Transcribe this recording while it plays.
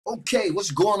Okay,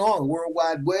 what's going on, World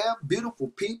Wide Web?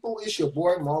 Beautiful people, it's your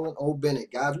boy Marlon O. Bennett.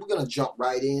 Guys, we're going to jump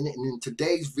right in. And in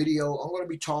today's video, I'm going to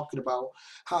be talking about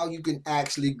how you can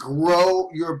actually grow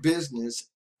your business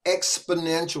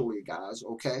exponentially, guys,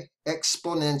 okay?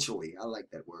 Exponentially, I like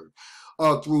that word,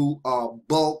 through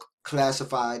bulk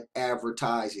classified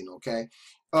advertising, okay?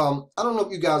 I don't know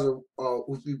if you guys are,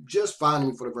 if you just finding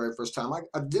me for the very first time.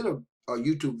 I did a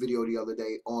YouTube video the other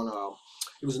day on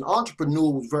it was an entrepreneur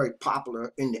who was very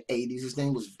popular in the 80s. His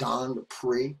name was Don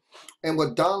Lapre. And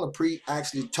what Don Lapre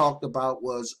actually talked about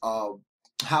was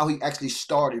how he actually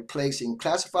started placing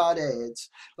classified ads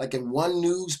like in one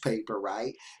newspaper,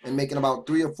 right? And making about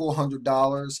 $300 or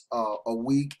 $400 a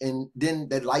week. And then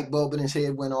that light bulb in his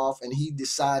head went off and he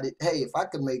decided, hey, if I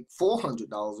could make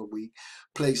 $400 a week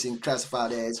placing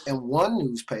classified ads in one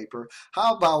newspaper,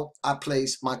 how about I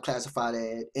place my classified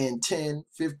ad in 10,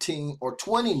 15, or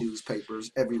 20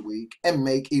 newspapers every week and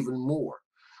make even more,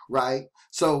 right?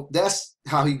 So that's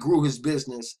how he grew his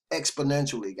business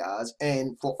exponentially, guys.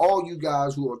 And for all you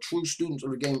guys who are true students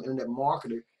of the game of internet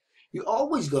marketing, you're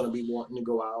always going to be wanting to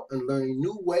go out and learning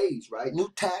new ways, right? New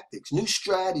tactics, new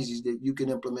strategies that you can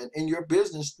implement in your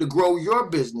business to grow your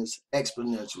business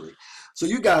exponentially. So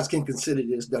you guys can consider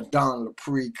this the Don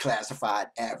Lapre classified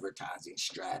advertising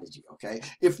strategy, okay?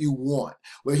 If you want.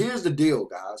 Well, here's the deal,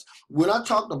 guys. When I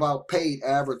talked about paid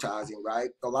advertising,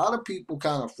 right, a lot of people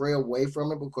kind of fray away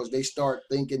from it because they start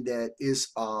thinking that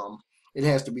it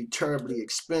has to be terribly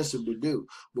expensive to do.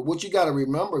 But what you got to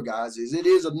remember, guys, is it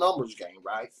is a numbers game,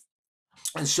 right?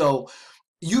 And so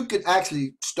you could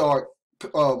actually start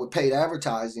with paid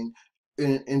advertising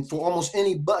in for almost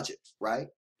any budget, right?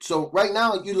 So right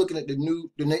now you're looking at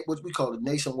what we call the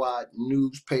nationwide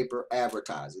newspaper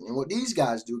advertising. And what these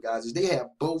guys do, guys, is they have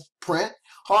both print,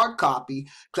 hard copy,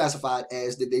 classified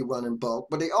ads that they run in bulk,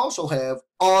 but they also have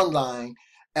online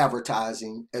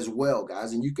advertising as well,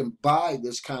 guys. And you can buy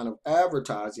this kind of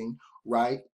advertising,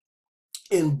 right,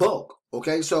 in bulk,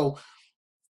 okay? So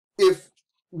if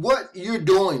what you're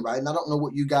doing, right, and I don't know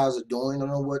what you guys are doing, I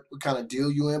don't know what kind of deal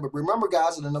you're in, but remember,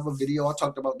 guys, in another video, I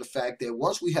talked about the fact that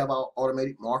once we have our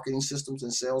automated marketing systems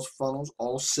and sales funnels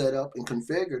all set up and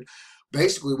configured,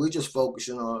 basically we're just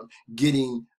focusing on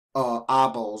getting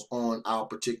eyeballs on our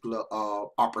particular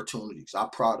opportunities, our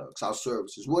products, our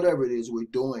services, whatever it is we're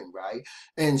doing, right?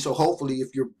 And so hopefully if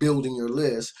you're building your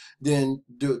list, then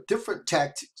the different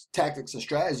tactics and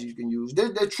strategies you can use,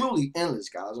 they're truly endless,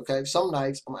 guys, okay? Some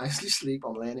nights I'm actually asleep,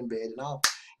 I'm laying in bed, and I'll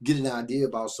get an idea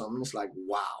about something. It's like,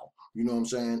 wow, you know what I'm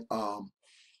saying?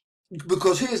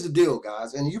 Because here's the deal,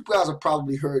 guys, and you guys have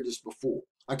probably heard this before.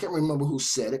 I can't remember who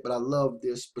said it, but I love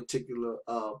this particular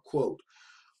quote.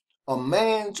 A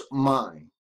man's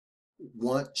mind,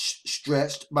 once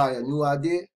stretched by a new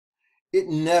idea, it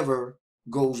never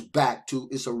goes back to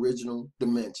its original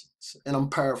dimensions. And I'm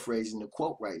paraphrasing the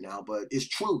quote right now, but it's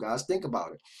true, guys. Think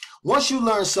about it. Once you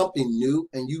learn something new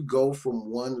and you go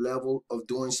from one level of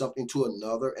doing something to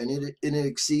another and it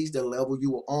exceeds the level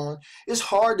you were on, it's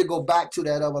hard to go back to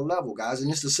that other level, guys.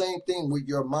 And it's the same thing with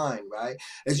your mind, right?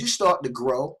 As you start to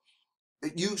grow,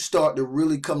 you start to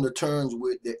really come to terms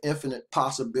with the infinite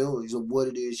possibilities of what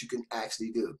it is you can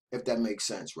actually do, if that makes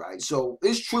sense, right? So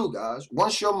it's true, guys.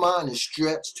 Once your mind is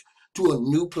stretched to a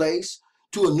new place,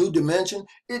 to a new dimension,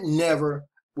 it never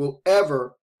will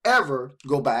ever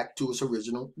go back to its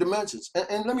original dimensions.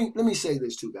 And let me say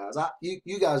this too, guys.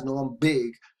 You guys know I'm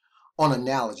big on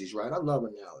analogies, right? I love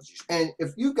analogies. And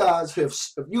if you guys have,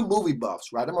 if you movie buffs,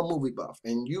 right? I'm a movie buff,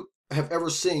 and you have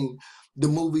ever seen the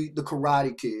movie The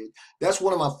Karate Kid, that's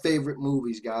one of my favorite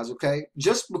movies, guys, okay?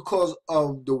 Just because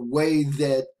of the way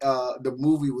that the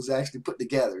movie was actually put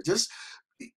together. Just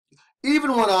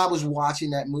even when I was watching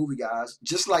that movie, guys,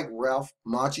 just like Ralph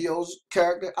Macchio's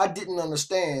character, I didn't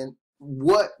understand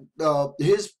what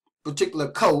his particular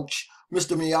coach,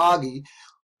 Mr. Miyagi,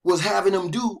 was having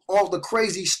him do all the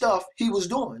crazy stuff he was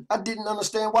doing. I didn't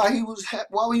understand why he was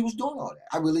doing all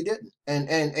that. I really didn't,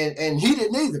 and he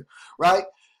didn't either, right?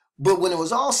 But when it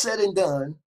was all said and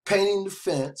done, painting the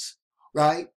fence,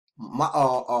 right?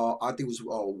 I think it was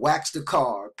wax the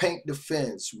car, paint the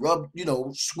fence, rub,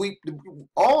 sweep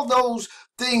all those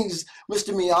things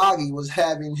Mr. Miyagi was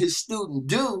having his student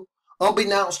do,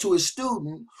 unbeknownst to his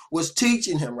student, was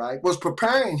teaching him, right? Was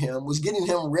preparing him, was getting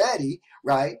him ready,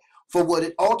 right? For what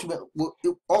it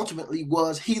ultimately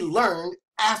was he learned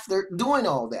after doing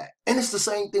all that. And it's the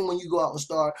same thing when you go out and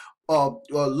start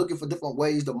looking for different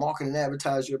ways to market and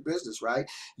advertise your business, right?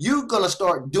 You're going to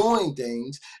start doing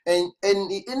things, and in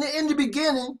the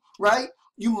beginning, right,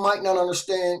 you might not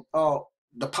understand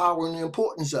the power and the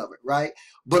importance of it, right?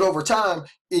 But over time,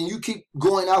 and you keep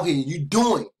going out here, you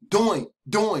doing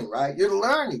doing, right? You're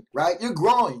learning, right? You're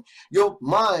growing. Your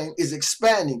mind is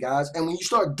expanding, guys. And when you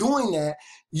start doing that,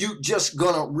 you just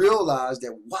gonna realize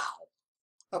that, wow,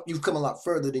 you've come a lot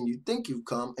further than you think you've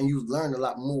come, and you've learned a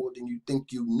lot more than you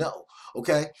think you know.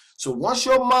 Okay, so once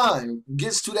your mind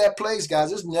gets to that place,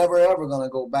 guys, it's never ever going to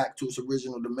go back to its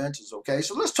original dimensions. Okay,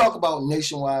 so let's talk about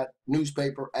nationwide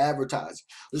newspaper advertising.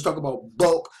 Let's talk about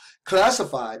bulk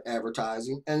classified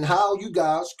advertising and how you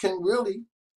guys can really,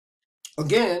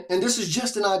 again, and this is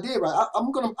just an idea, right?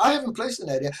 I haven't placed an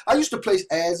idea. I used to place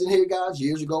ads in here, guys,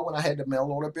 years ago when I had the mail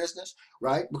order business,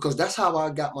 right? Because that's how I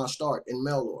got my start in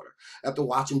mail order. After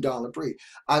watching Don Lepre,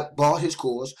 I bought his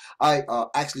course. I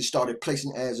actually started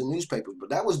placing ads in newspapers,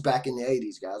 but that was back in the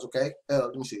 80s, guys. Okay,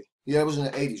 let me see. Yeah, it was in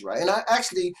the 80s, right? And I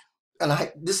actually,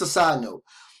 this is a side note.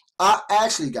 I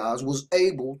actually, guys, was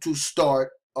able to start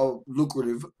a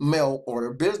lucrative mail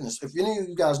order business. If any of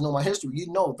you guys know my history, you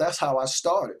know that's how I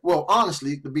started. Well,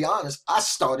 honestly, to be honest, I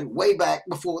started way back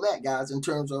before that, guys, in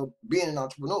terms of being an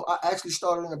entrepreneur. I actually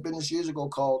started in a business years ago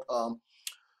called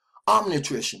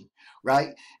Omnutrition,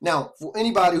 right? Now, for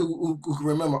anybody who can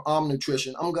remember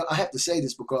Omnutrition, I have to say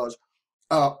this because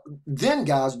then,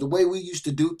 guys, the way we used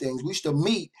to do things, we used to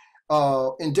meet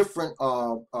in different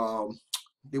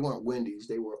they weren't Wendy's.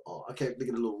 They were, I can't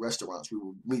think of the little restaurants we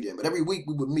would meet in. But every week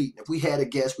we would meet. If we had a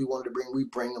guest we wanted to bring,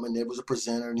 we'd bring them, and there was a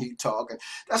presenter, and he'd talk. And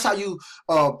that's how you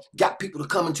got people to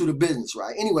come into the business,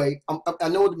 right? Anyway, I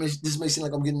know this may seem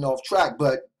like I'm getting off track,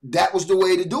 but that was the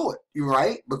way to do it,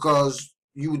 right? Because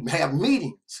you would have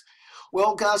meetings.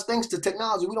 Well, guys, thanks to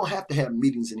technology, we don't have to have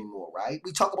meetings anymore, right?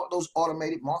 We talk about those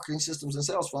automated marketing systems and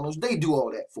sales funnels. They do all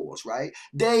that for us, right?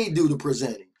 They do the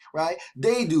presenting, right?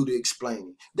 They do the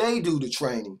explaining. They do the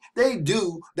training. They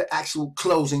do the actual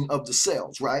closing of the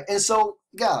sales, right? And so,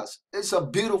 guys, it's a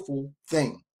beautiful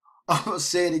thing. I'm going to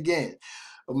say it again.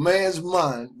 A man's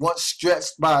mind, once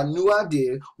stretched by a new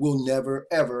idea, will never,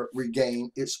 ever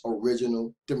regain its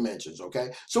original dimensions,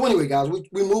 okay? So anyway, guys,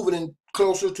 we're moving in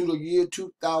closer to the year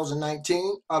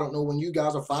 2019. I don't know when you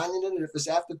guys are finding it. If it's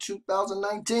after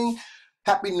 2019,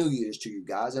 Happy New Year's to you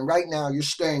guys. And right now, you're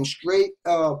staying straight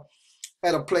at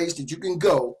a place that you can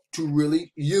go to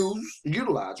really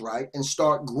utilize, right? And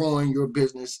start growing your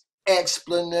business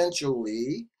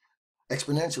exponentially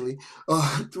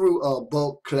through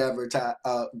bulk classified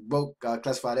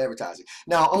advertising.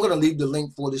 Now, I'm going to leave the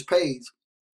link for this page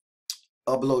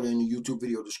uploaded in the YouTube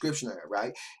video description area,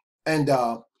 right? And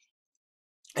you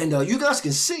guys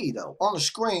can see, though, on the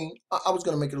screen, I was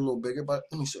going to make it a little bigger, but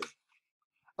let me see.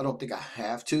 I don't think I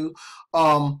have to.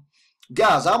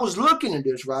 Guys, I was looking at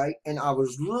this, right? And I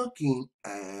was looking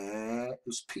at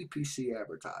this PPC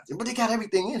advertising, but they got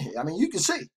everything in here. I mean, you can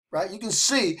see, right? You can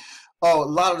see a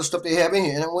lot of the stuff they have in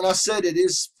here. And when I said it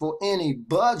is for any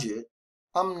budget,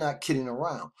 I'm not kidding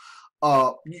around.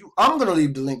 I'm going to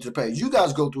leave the link to the page. You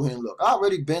guys go through here and look. I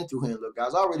already been through here and look,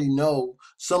 guys. I already know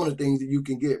some of the things that you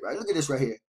can get, right? Look at this right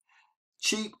here.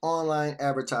 Cheap online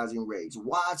advertising rates,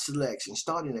 wide selection,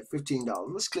 starting at $15.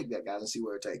 Let's click that, guys, and see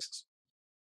where it takes us.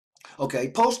 Okay,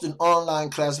 post an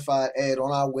online classified ad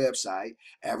on our website,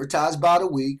 advertise by the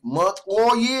week, month,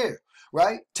 or year,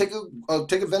 right? Take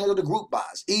advantage of the group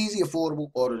buys. Easy,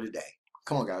 affordable, order today.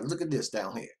 Come on, guys, look at this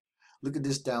down here. Look at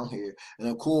this down here. And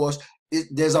of course,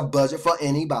 there's a budget for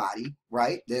anybody,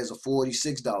 right? There's a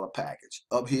 $46 package.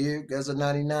 Up here, there's a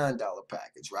 $99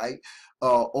 package, right?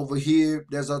 Over here,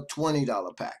 there's a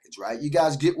 $20 package, right? You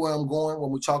guys get where I'm going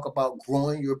when we talk about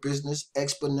growing your business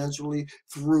exponentially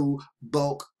through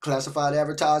bulk classified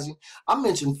advertising. I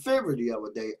mentioned Fiverr the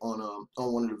other day on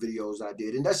one of the videos I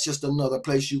did, and that's just another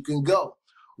place you can go,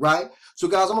 right? So,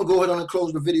 guys, I'm going to go ahead and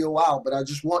close the video out, but I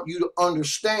just want you to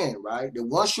understand, right, that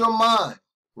once your mind,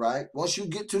 right, once you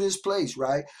get to this place,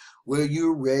 right, where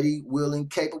you're ready, willing,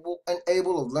 capable, and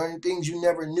able of learning things you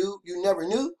never knew,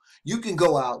 you can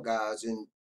go out, guys, and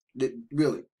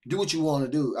really do what you want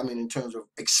to do. I mean, in terms of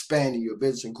expanding your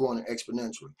business and growing it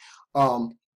exponentially.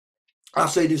 I'll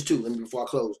say this too, before I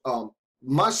close.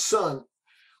 My son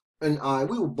and I,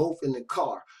 we were both in the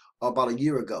car about a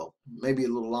year ago, maybe a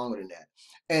little longer than that,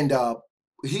 and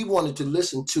he wanted to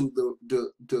listen to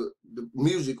the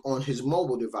music on his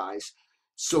mobile device.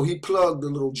 So he plugged the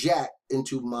little jack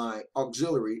into my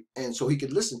auxiliary, and so he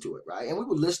could listen to it, right? And we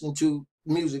were listening to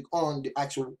music on the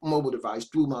actual mobile device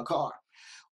through my car.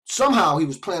 Somehow he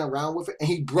was playing around with it, and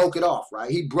he broke it off,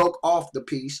 right? He broke off the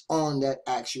piece on that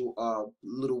actual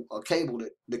little cable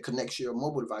that connects your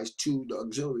mobile device to the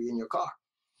auxiliary in your car.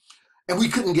 And we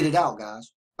couldn't get it out,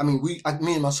 guys. I mean, me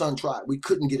and my son tried. We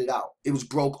couldn't get it out. It was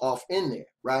broke off in there,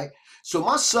 right? So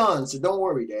my son said, "Don't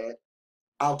worry, Dad.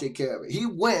 I'll take care of it." He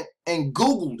went and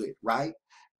Googled it, right?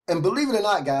 And believe it or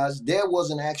not, guys, there was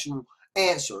an actual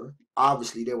answer.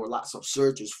 Obviously, there were lots of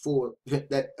searches for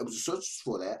that. It was searches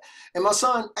for that, and my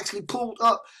son actually pulled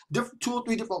up two or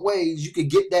three different ways you could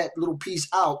get that little piece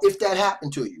out if that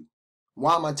happened to you.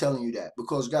 Why am I telling you that?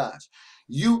 Because guys,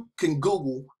 you can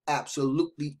Google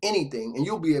absolutely anything, and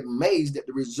you'll be amazed at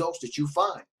the results that you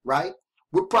find. Right?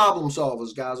 We're problem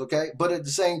solvers, guys. Okay, but at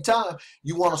the same time,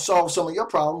 you want to solve some of your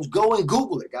problems, go and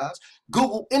Google it, guys.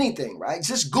 Google anything, right?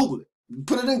 Just Google it.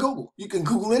 Put it in Google. You can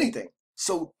Google anything.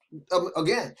 So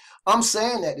again, I'm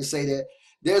saying that to say that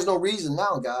there's no reason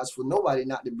now, guys, for nobody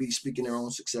not to be speaking their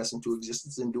own success into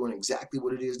existence and doing exactly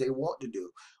what it is they want to do.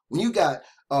 When you got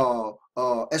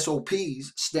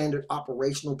SOPs, standard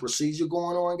operational procedure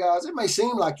going on, guys, it may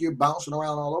seem like you're bouncing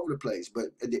around all over the place, but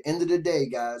at the end of the day,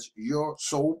 guys, your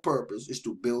sole purpose is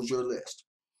to build your list.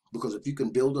 Because if you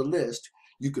can build a list,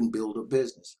 you can build a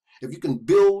business. If you can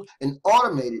build an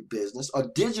automated business, a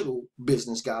digital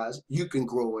business, guys, you can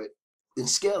grow it and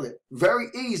scale it very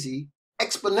easy,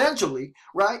 exponentially,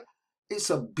 right? It's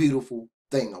a beautiful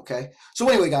thing, okay? So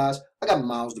anyway, guys, I got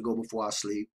miles to go before I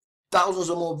sleep. Thousands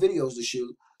of more videos to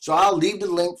shoot. So I'll leave the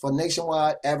link for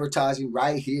nationwide advertising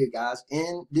right here, guys,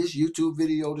 in this YouTube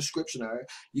video description area.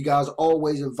 You guys are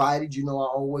always invited. You know, I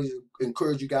always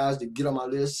encourage you guys to get on my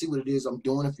list, see what it is I'm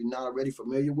doing if you're not already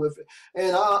familiar with it.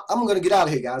 And I'm going to get out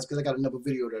of here, guys, because I got another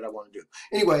video that I want to do.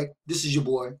 Anyway, this is your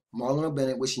boy, Marlon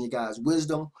Bennett, wishing you guys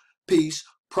wisdom, peace,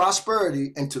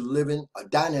 prosperity, and to living a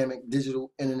dynamic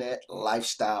digital internet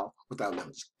lifestyle without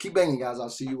limits. Keep banging, guys. I'll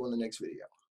see you on the next video.